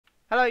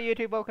Hello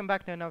YouTube, welcome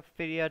back to another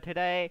video.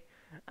 Today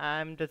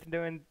I'm just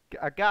doing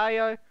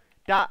Agario.io,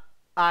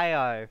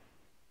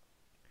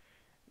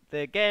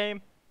 the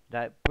game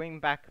that brings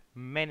back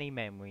many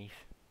memories.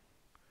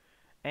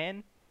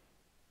 And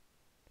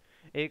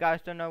if you guys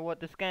don't know what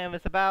this game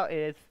is about,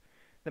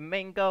 the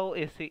main goal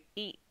is to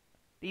eat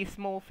these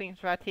small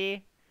things right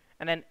here,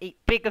 and then eat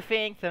bigger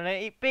things, and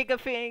then eat bigger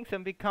things,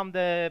 and become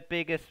the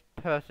biggest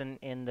person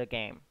in the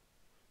game.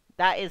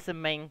 That is the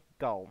main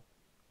goal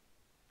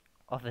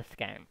of this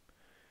game.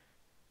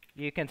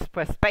 You can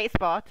press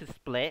spacebar to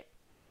split,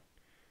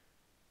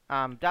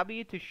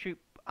 W to shoot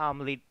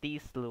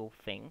these little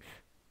things.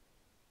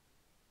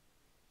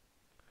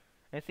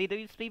 And see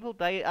these people,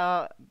 they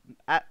are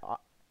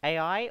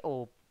AI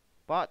or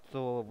bots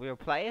or real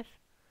players.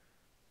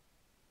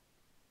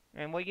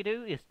 And what you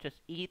do is just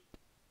eat,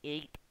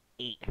 eat,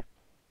 eat.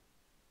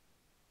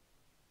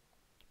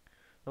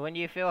 So when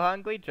you feel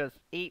hungry, just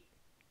eat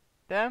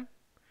them,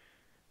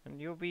 and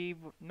you'll be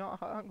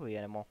not hungry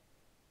anymore.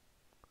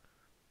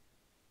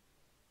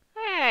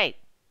 Hey!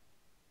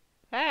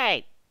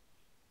 Hey!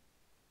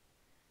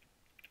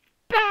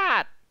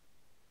 Bad!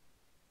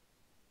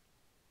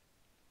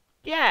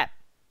 Yeah!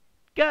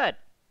 Good!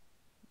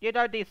 You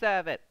don't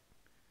deserve it.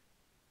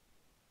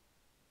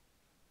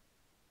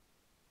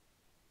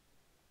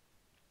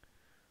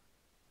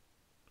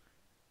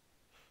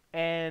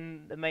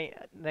 And the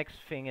next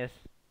thing is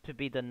to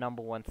be the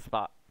 #1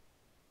 spot.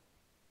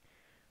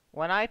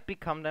 When I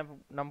become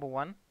number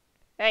one,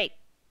 hey!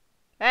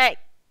 Hey!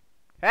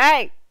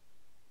 Hey!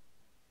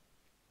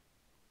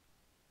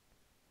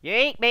 You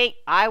eat me,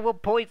 I will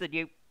poison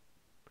you.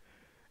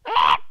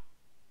 Ah!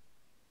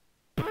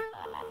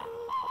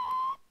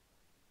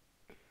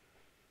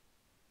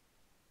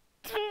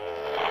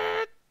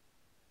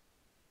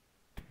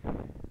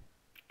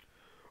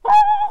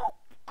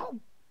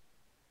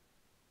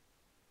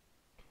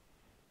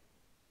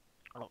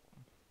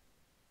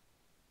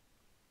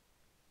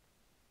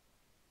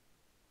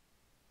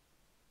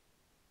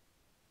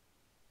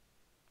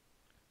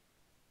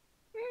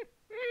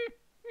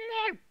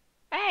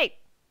 Hey!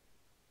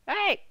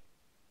 Hey!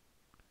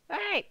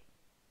 Hey!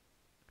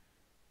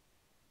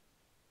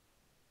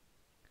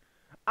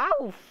 I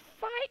will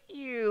fight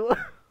you!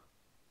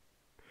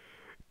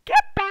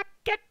 Get back!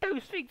 Get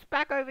those things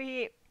back over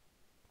here!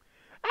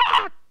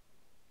 Ah!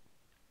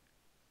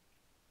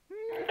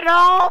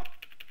 No!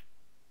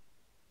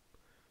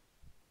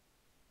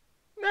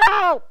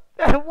 No!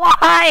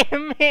 Why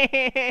me?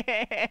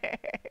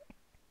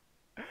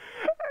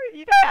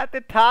 You don't have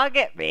to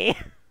target me.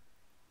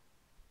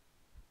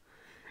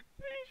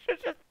 You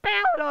should just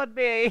pound on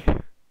me.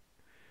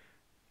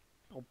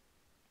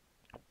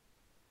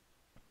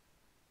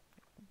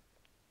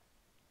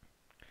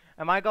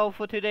 And my goal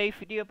for today's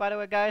video, by the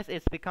way, guys,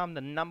 is to become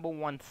the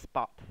 #1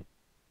 spot.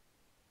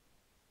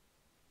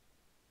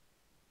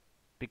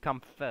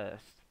 Become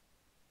first.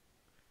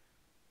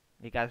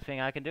 You guys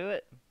think I can do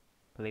it?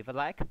 Leave a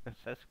like,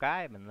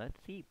 subscribe, and let's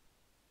see.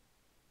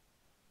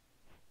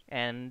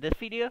 And this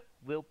video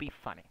will be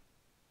funny.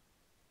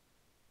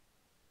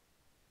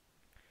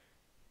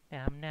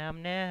 Nom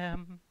nom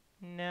nom.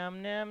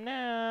 Nom nom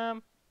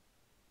nom.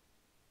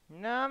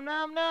 Nom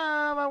nom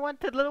nom. I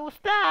want a little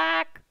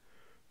stack.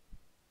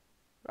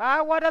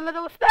 I want a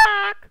little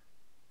stack.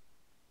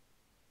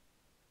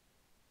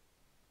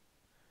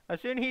 As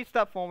soon as he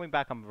stops falling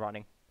back, I'm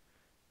running.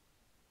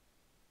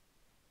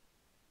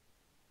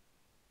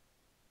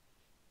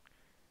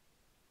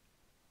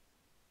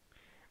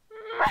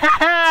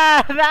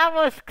 That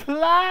was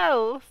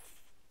close.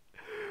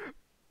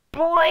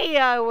 Boy,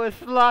 I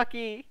was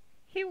lucky.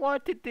 He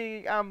wanted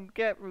to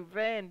get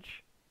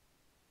revenge.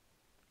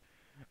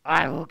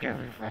 I will get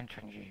revenge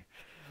on you.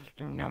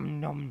 Nom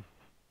nom.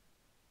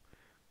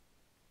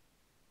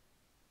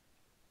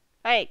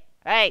 Hey,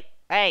 hey,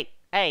 hey,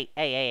 hey,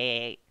 hey, hey,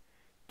 hey.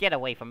 Get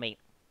away from me.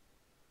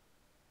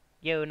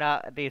 You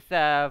not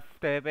deserve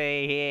to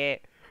be here.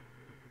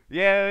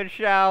 You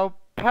shall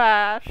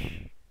pass.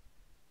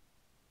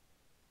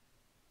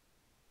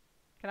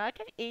 Can I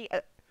just eat?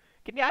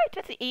 Can I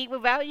just eat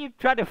without you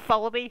trying to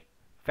follow me?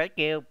 Thank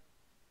you.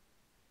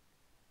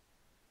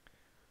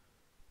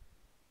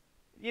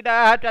 You know,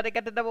 I'm trying to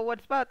get the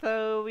 #1 spot,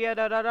 so yeah,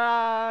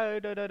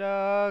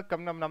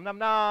 come nom nom nom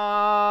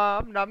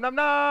nom nom nom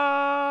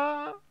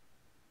nom.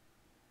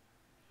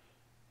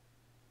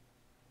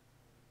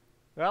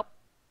 Well,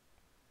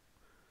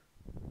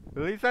 at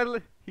least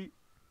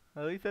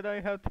I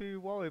don't have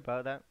to worry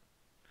about that.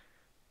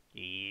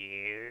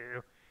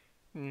 You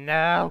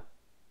no.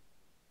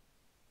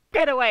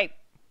 Get away!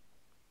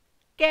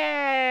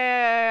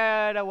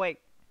 Get away!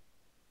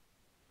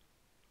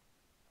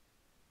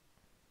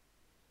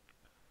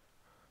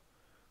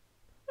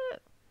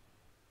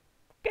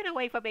 Get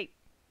away from me!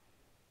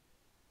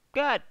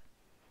 Good!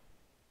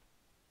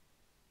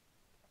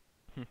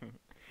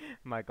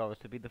 My goal is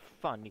to be the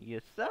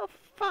funniest, the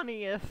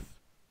funniest!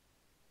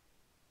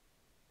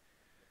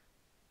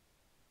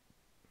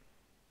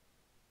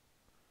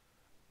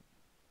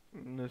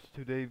 In this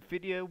today's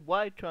video,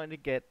 why trying to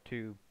get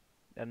to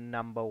the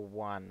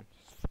 #1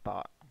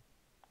 spot.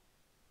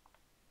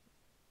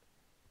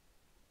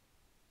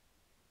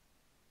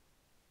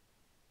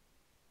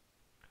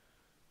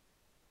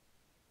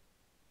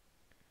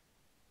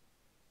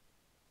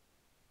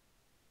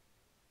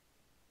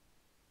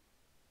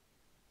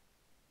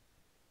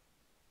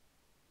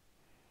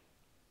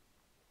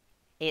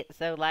 It's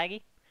so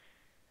laggy.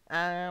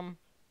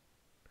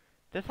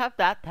 Just have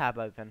that tab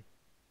open.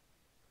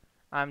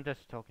 I'm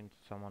just talking to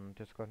someone on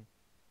Discord.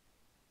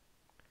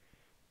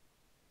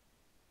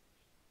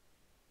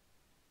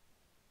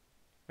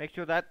 Make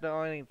sure that's the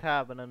only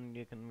tab, and then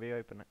you can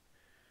reopen it.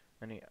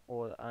 Any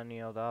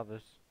of the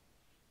others.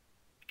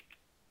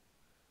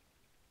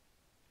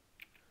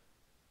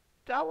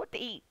 So what to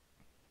eat?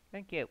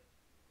 Thank you.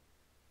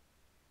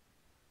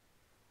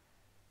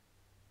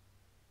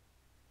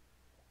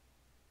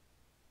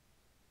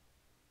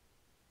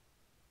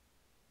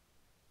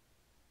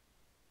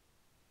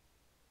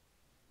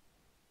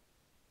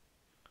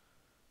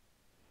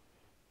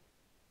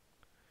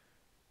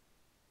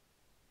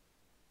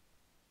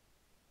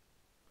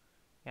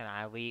 Can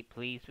I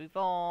please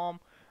reform?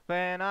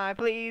 When I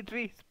please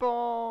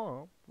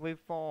respawn,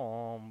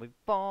 reform.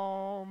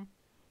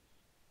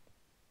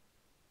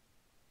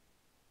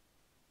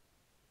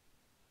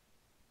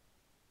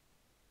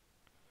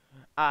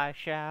 I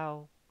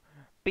shall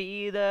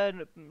be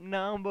the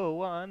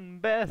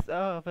 #1 best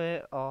of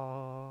it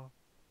all.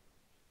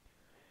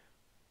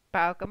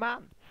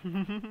 Pokemon.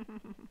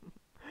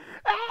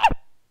 Ah!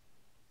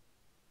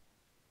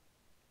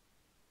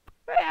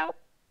 Help!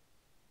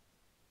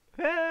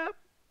 Help!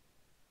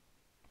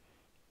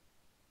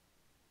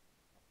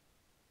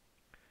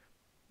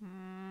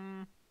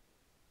 Mm.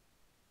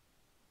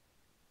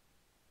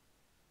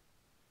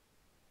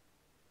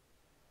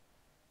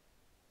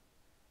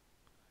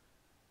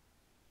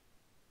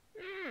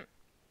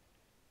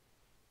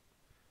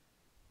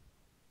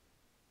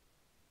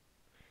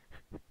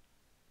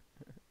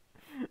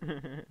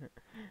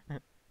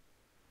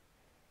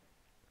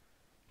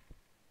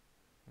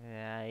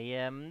 I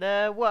am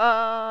the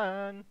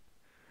one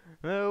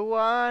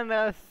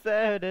that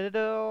said it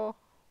all.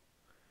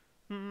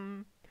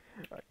 Mm.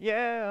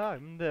 Yeah,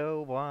 I'm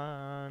the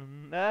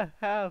one that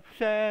have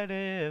said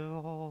it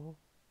all.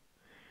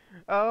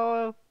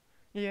 Oh,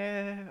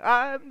 yeah,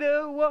 I'm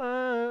the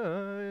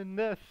one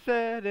that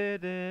said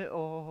it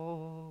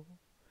all.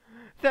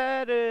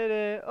 Said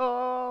it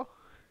all.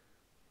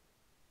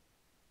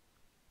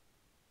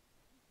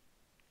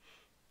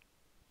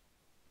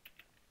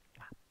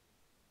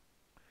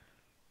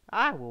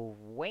 I will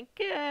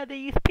wink at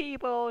these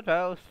people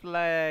to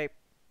sleep.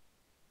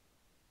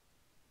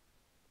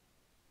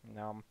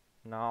 Nom,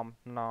 nom,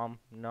 nom,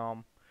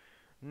 nom,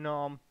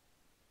 nom,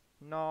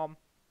 nom,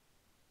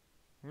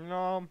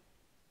 nom.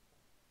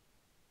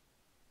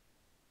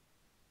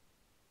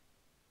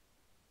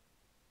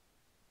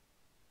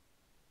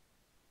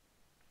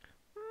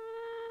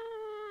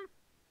 Mm.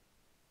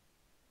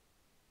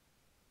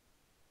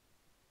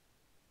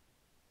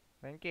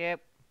 Thank you.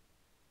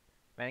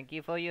 Thank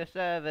you for your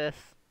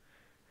service.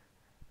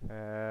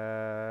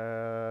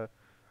 I'm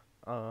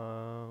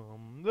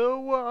the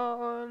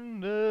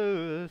one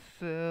that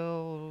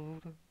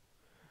sold.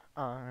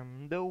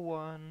 I'm the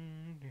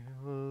one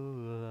you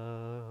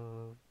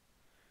love.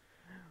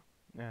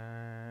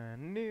 I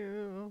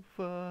knew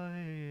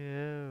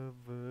forever.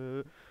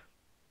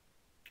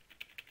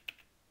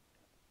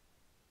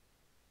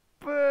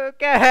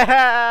 Book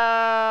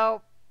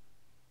out!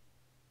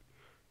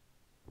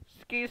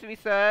 Excuse me,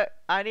 sir.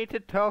 I need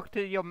to talk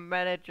to your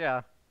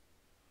manager.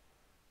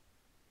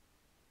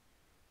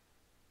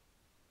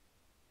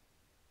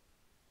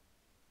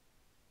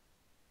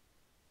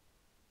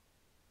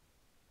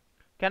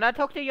 Can I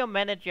talk to your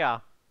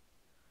manager?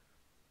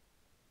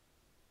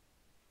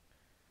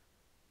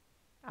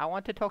 I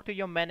want to talk to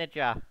your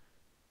manager.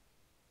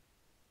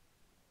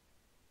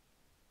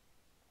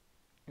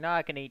 No,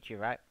 I can eat you,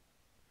 right?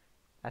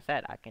 I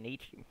said I can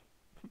eat you.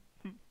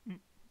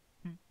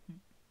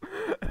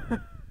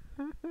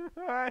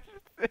 I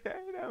just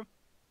ate him.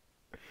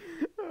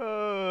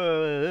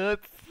 Oh,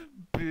 that's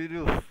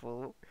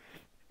beautiful.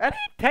 And he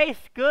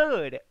tastes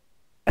good.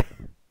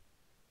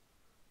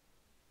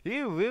 He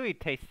really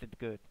tasted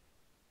good.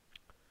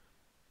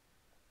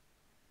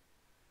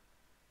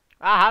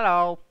 Ah,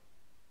 hello.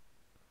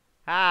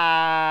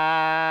 Hi.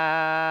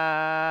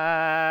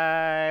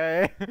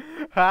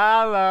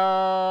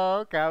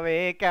 Hello. Come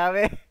in, come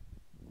in.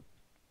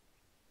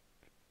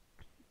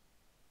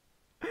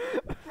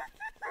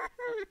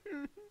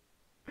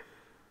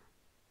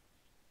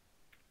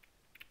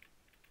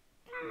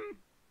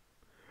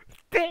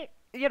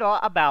 You know,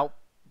 about...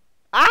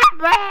 Ah,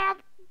 man!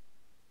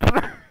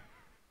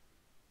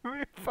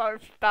 If I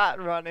start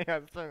running,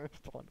 I'm so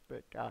on a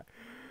big guy.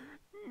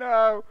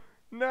 No,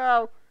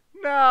 no,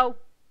 no!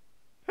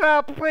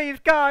 Help, please,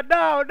 God,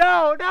 no,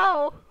 no,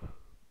 no!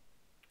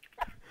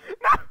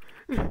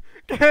 No!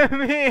 Get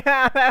me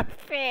out of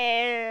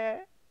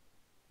here!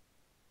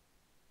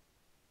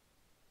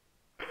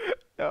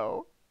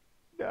 No,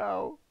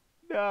 no,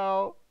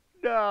 no,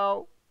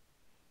 no!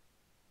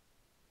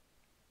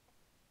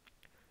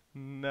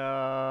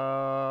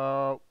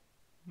 No.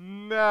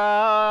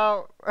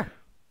 No.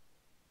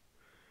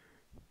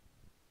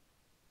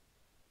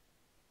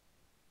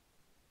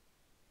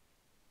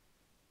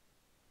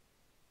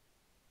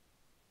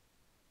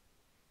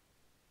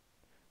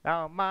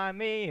 Don't mind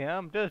me,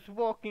 I'm just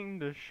walking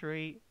the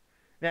street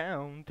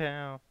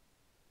downtown.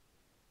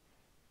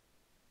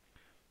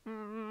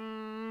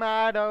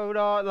 I do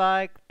not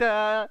like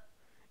that.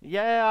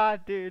 Yeah, I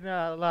do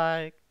not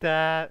like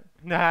that.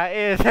 That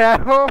is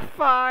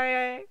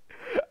terrifying.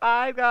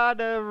 I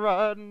gotta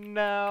run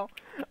now.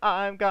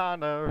 I'm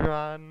gonna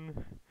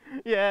run.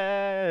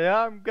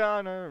 Yeah, I'm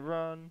gonna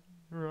run,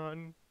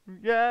 run.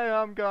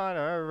 Yeah, I'm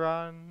gonna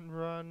run,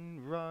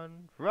 run,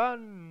 run,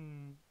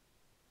 run.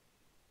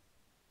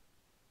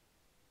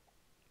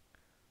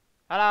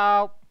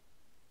 Hello?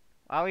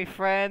 Are we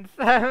friends?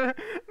 No,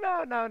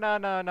 no, no,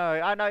 no, no.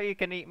 I know you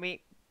can eat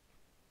me.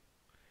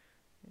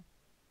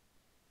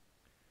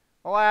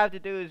 All I have to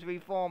do is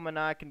reform and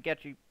I can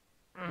get you.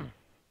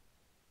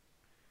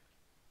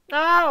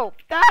 No!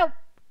 No!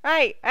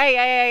 Hey! Hey! Hey!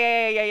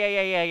 Hey! Hey! Hey! Hey!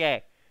 Hey! Hey!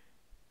 Hey!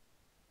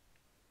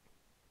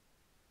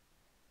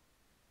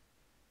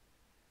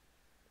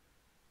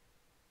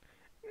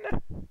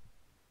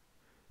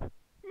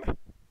 No.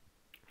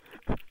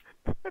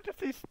 I just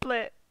see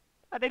split.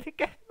 I need to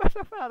get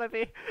myself out of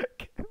here.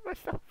 Get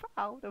myself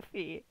out of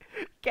here.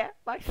 Get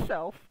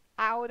myself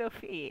out of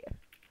here.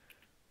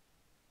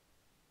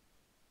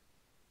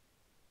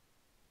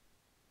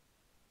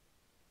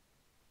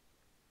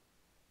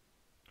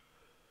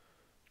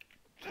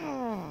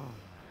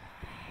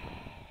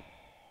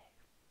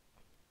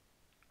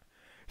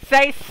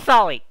 Say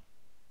sorry.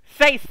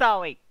 Say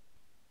sorry.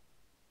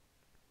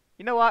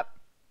 You know what?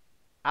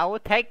 I will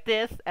take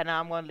this and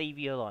I'm gonna leave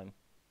you alone.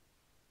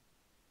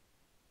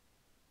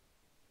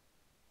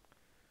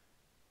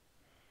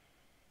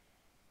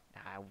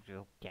 I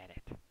will get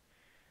it.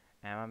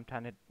 Now I'm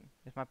trying to.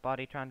 Is my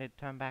body trying to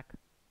turn back?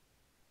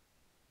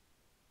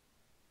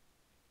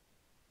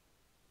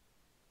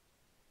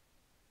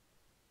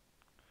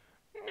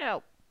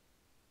 No.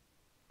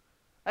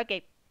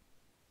 Okay.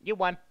 You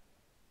won.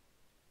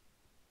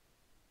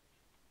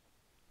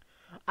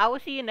 I will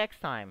see you next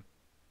time.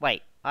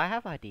 Wait, I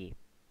have ID.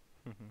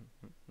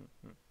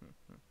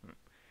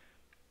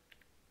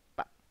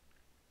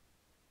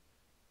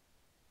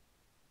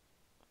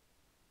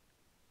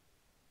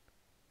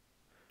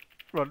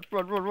 Run,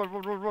 run, run, run,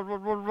 run, run, run,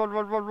 run, run, run,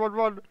 run, run, run,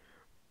 run.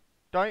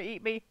 Don't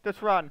eat me,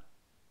 just run.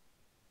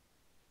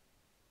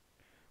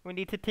 We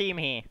need to team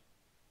here.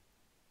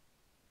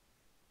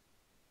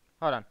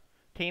 Hold on.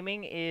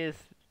 Teaming is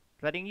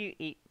letting you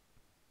eat.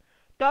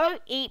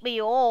 Don't eat me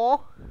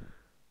all.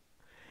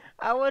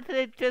 I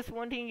wanted just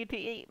wanting you to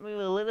eat me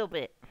a little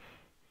bit.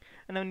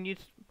 And then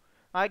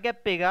I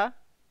get bigger.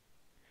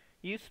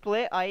 You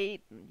split, I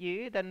eat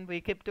you, then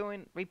we keep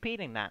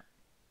repeating that.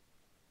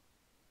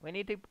 We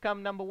need to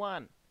become number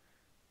one.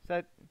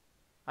 So,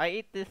 I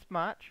eat this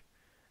much,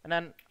 and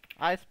then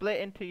I split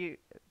into you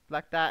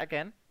like that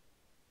again.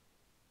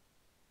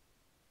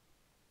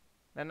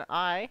 Then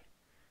I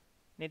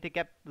need to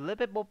get a little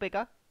bit more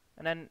bigger,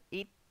 and then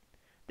eat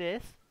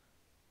this.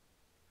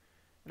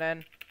 And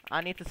then I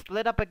need to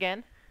split up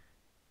again.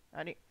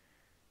 I need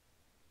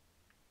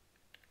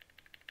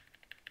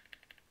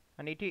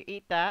to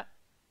eat that.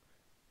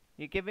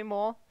 You give me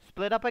more,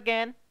 split up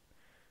again.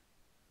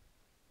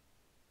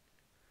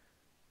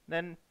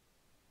 Then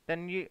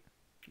I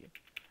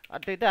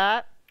do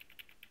that.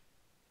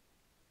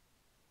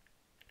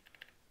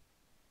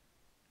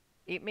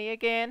 Eat me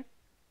again.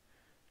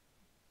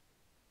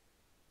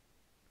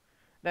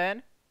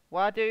 Then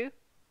what I do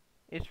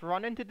is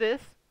run into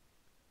this.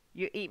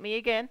 You eat me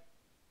again.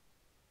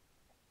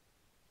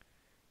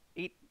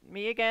 Eat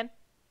me again.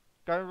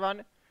 Go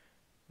run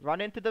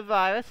into the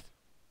virus.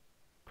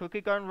 Quickly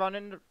go and run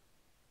in the...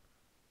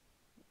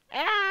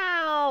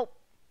 Ow!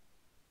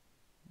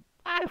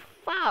 I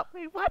thought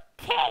we were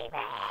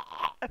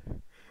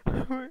teaming!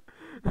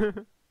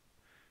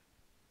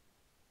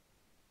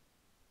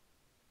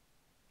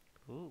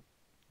 Ooh.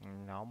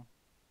 Nom.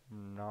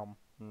 Nom.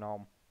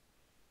 Nom.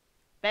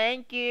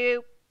 Thank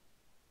you!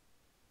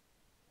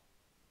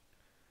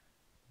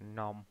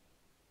 Nom.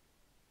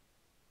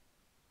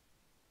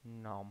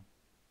 Nom.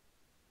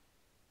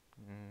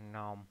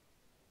 Nom.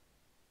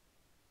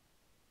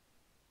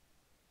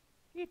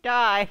 You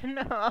died!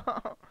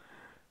 No!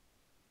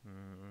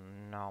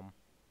 Nom.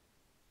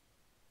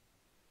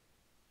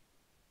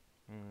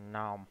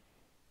 Nom.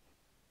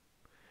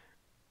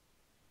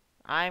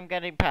 I'm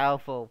getting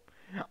powerful.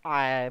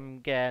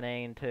 I'm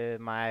getting to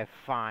my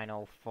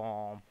final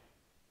form.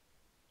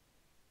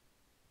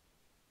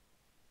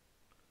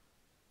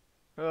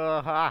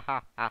 Can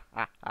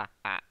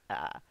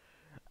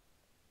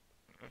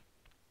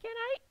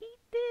I eat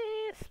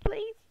this,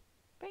 please?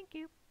 Thank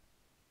you.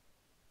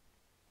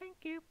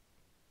 Thank you.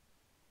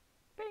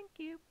 Thank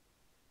you.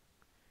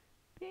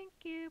 Thank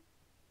you.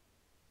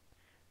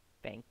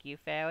 Thank you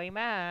very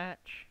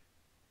much.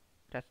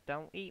 Just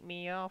don't eat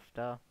me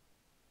after.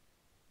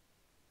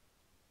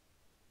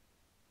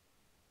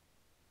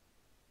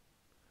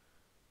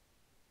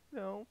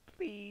 No,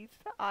 please.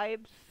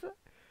 I'm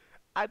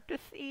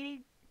just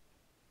eating.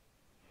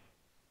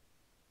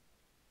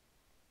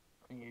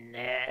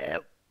 No.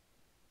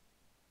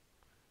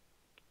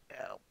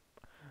 No.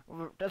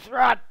 Just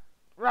run!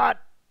 Run!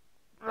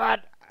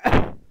 Run!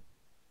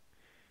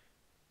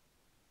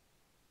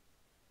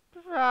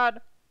 Just run!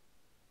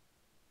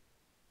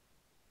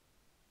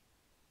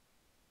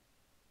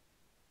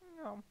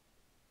 No.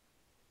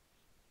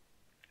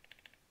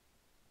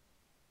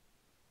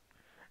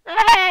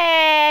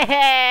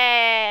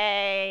 Hey!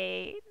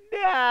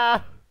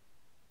 No!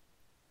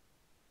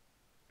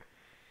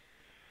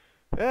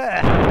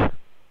 Ugh.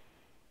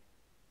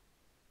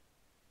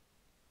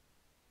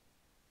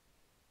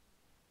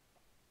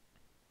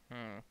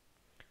 Hmm.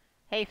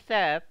 Hey,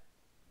 sir.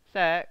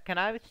 Sir, can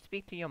I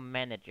speak to your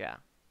manager?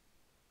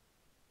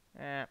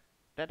 Uh,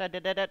 da da da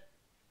da da.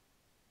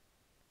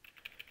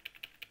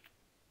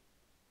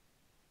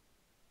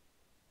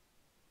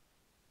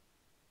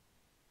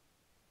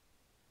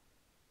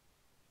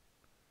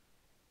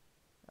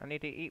 I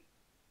need to eat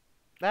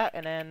that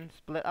and then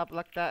split up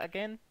like that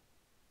again.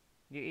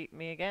 You eat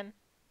me again.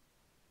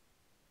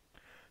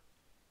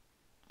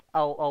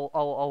 Oh oh oh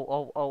oh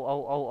oh oh oh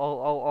oh oh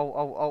oh oh oh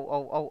oh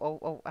oh oh oh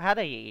oh. How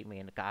do you eat me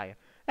in the guy?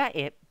 That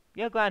it.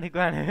 You're granny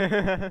granny.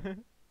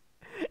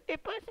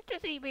 It supposed to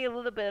just eat me a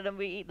little bit and then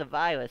we eat the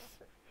virus.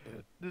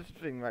 This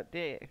thing right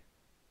there.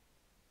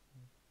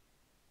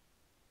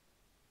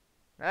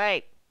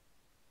 Hey!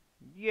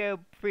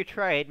 You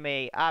betrayed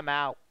me. I'm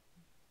out.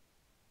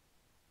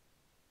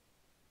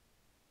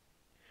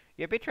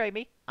 You betrayed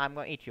me. I'm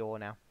gonna eat you all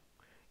now.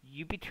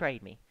 You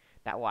betrayed me.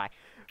 That why.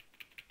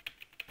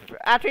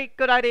 Actually,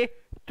 good idea.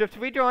 Just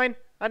rejoin.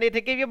 I need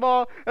to give you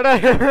more. And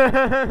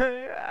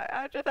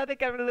I just had to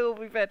get a little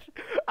revenge.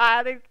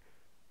 I think.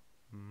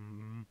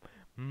 Mm,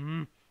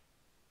 mm,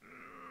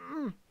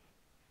 mm.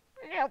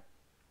 No.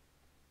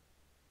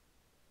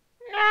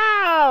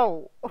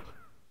 No! I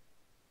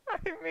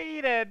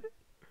mean it.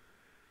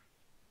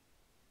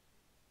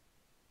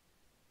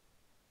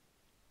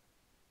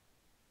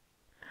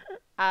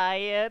 I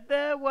am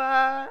the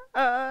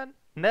one.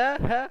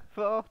 The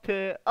fault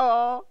to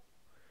all.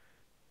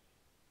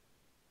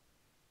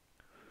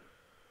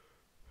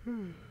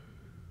 Nom.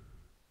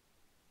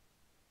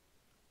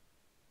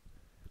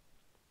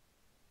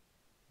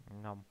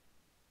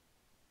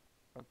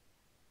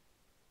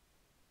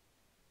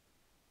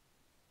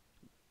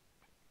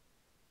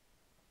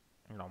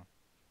 Nom.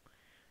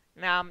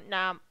 Nom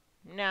nom.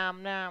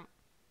 Nom nom.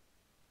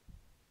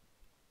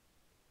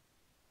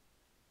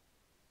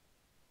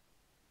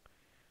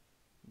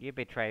 You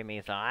betray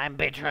me, so I'm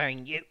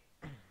betraying you.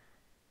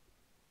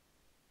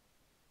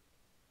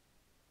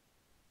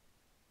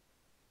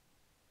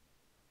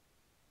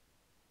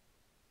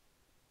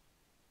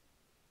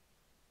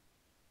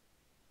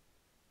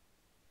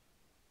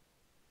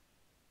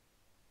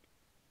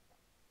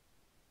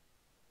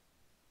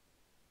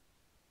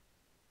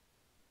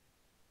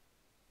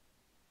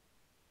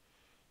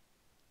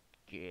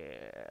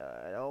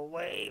 Get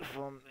away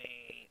from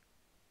me.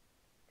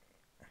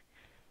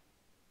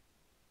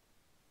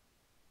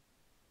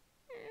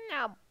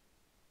 No.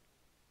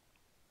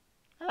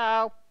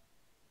 Hello.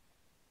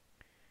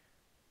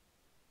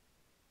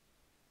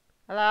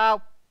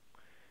 Hello.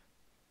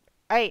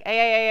 Hey, hey, hey,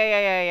 hey, hey,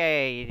 hey,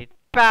 hey, hey.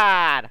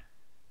 Bad.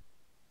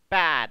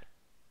 Bad.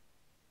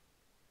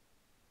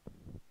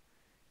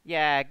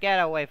 Yeah, get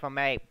away from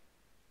me.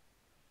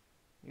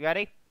 You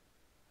ready?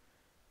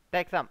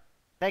 Take some.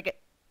 Take it.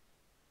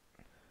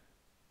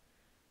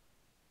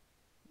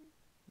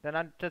 Then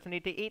I just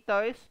need to eat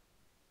those.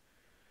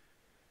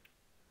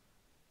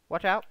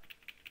 Watch out.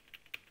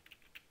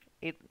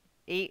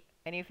 Eat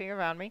anything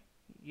around me.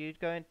 You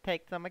go and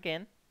take some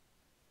again.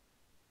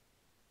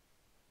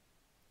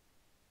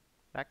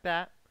 Like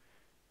that.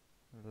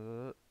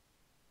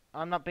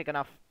 I'm not big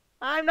enough.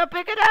 I'm not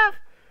big enough!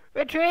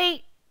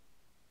 Retreat!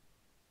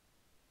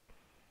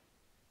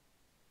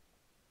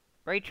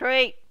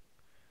 Retreat!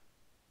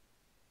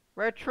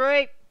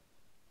 Retreat!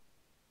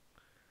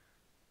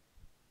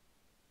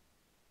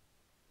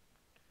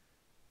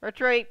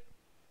 Retreat!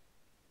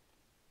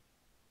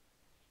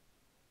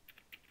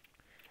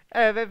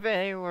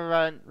 Everything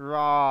went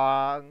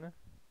wrong.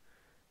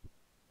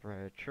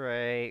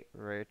 Retreat,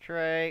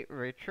 retreat,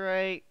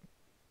 retreat.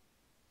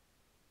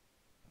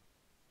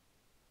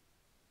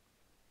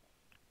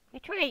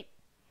 Retreat!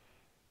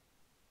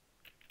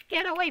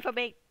 Get away from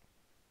me!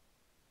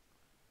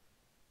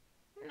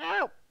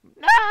 No!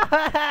 No!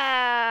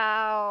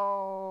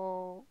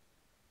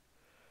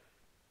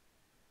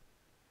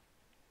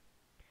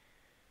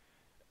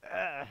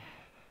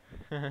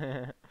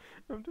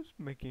 I'm just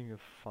making a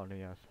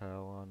funny as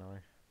hell, aren't I?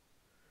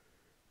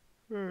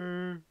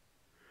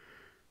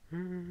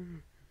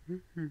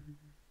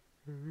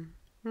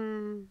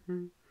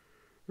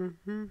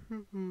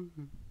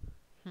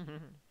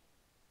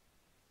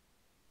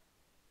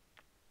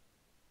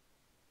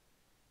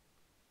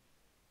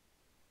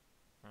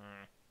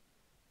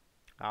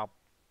 Gop,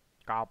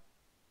 gop,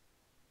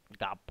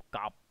 gop,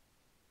 gop,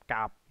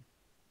 gop,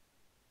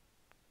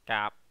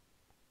 gop,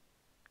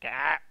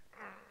 cat.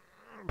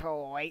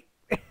 Boy.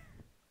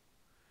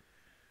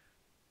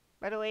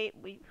 By the way,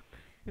 we're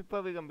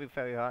probably gonna be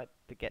very hard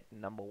to get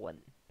number 1.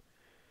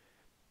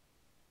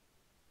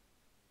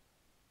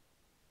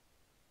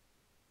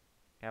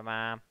 Come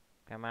on,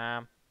 come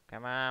on,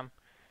 come on.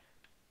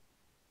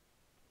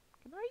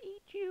 Can I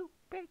eat you?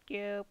 Thank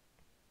you.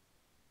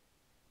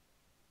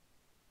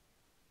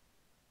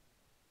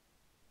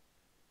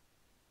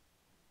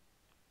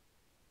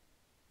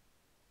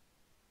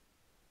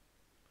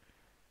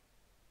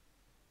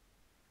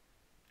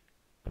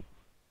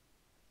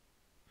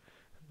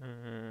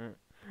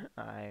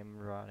 I'm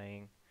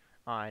running.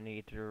 I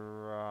need to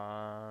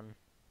run.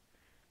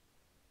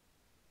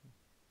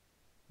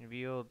 If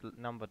you're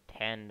number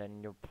 10,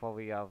 then you're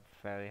probably up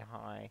very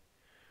high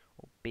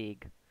or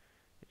big.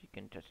 But you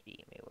can just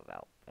eat me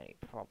without any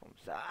problems.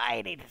 So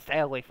I need to stay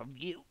away from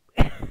you.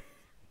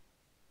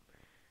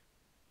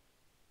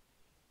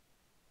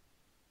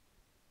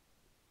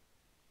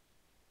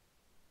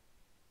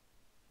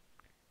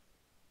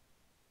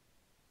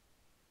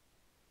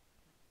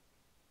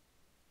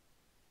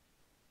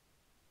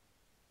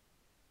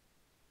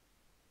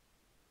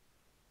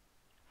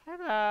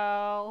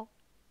 Hello.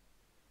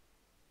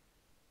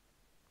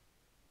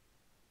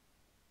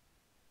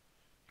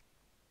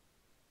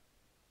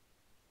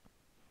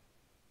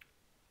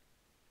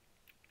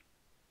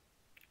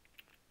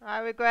 I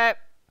regret.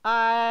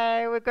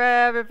 I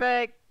regret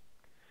everything.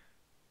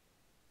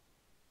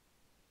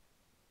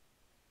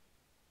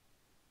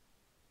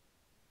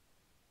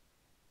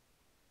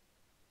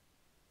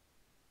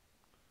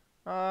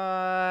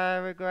 I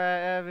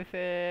regret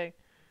everything.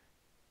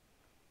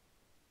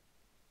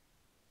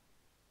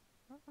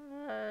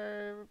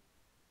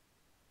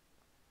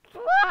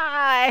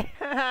 Why?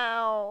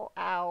 Ow,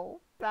 ow.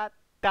 That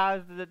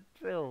doesn't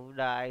feel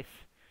nice.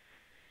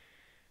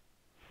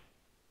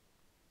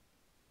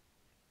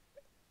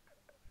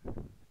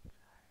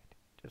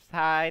 Just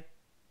hide.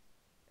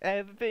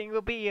 Everything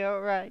will be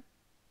alright.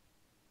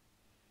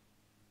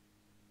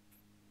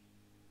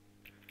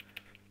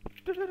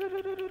 No, no,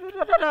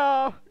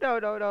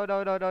 no, no,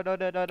 no, no, no, no,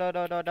 no, no, no,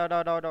 no, no, no,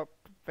 no, no, no.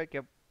 Thank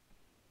you.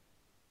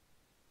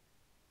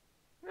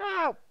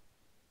 No!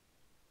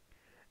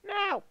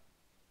 No!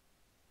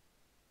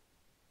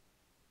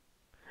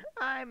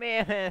 I'm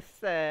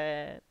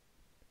innocent.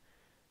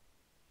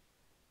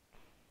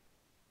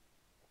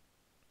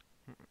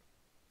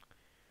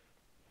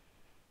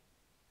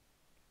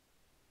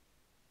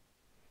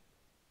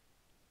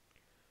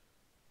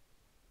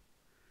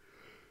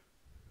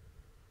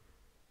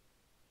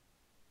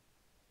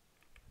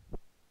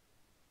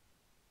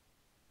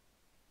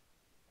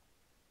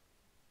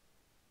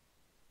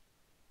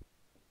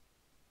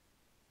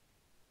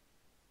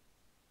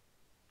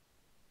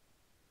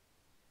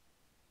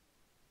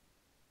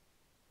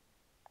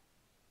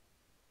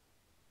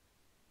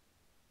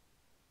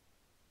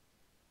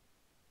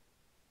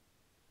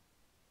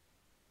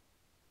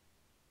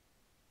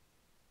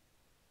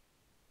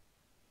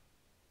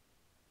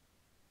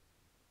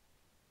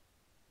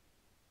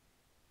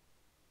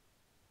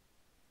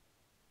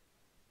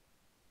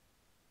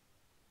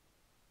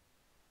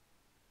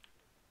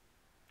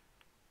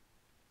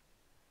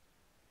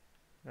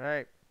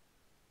 Right.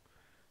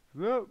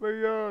 Let me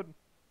in.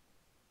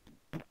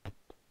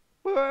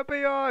 Let me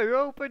in.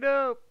 Open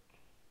up.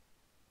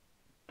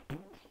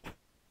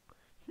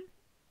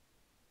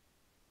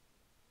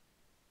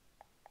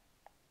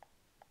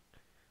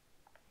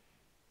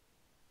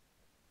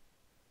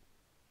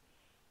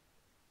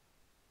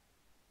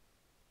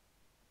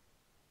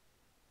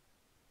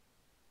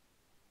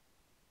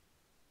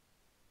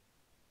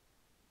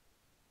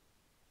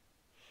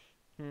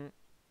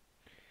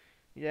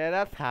 Yeah,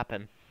 that's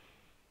happened.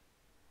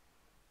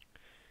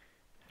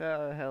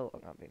 So, hell,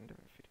 I've been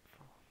doing video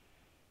for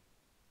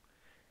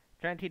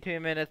 22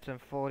 minutes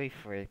and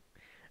 43.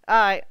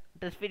 Alright,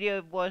 this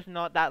video was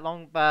not that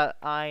long, but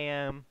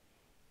I'm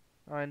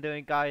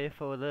doing Agario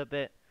for a little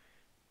bit.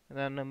 And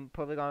then I'm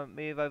probably gonna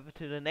move over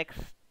to the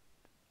next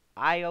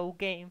IO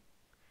game.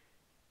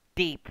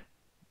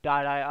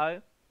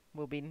 Deep.io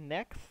will be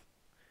next.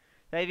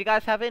 So if you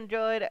guys have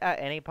enjoyed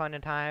at any point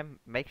in time,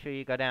 make sure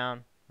you go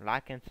down,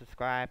 like and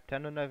subscribe,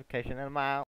 turn on notification, and I'm out.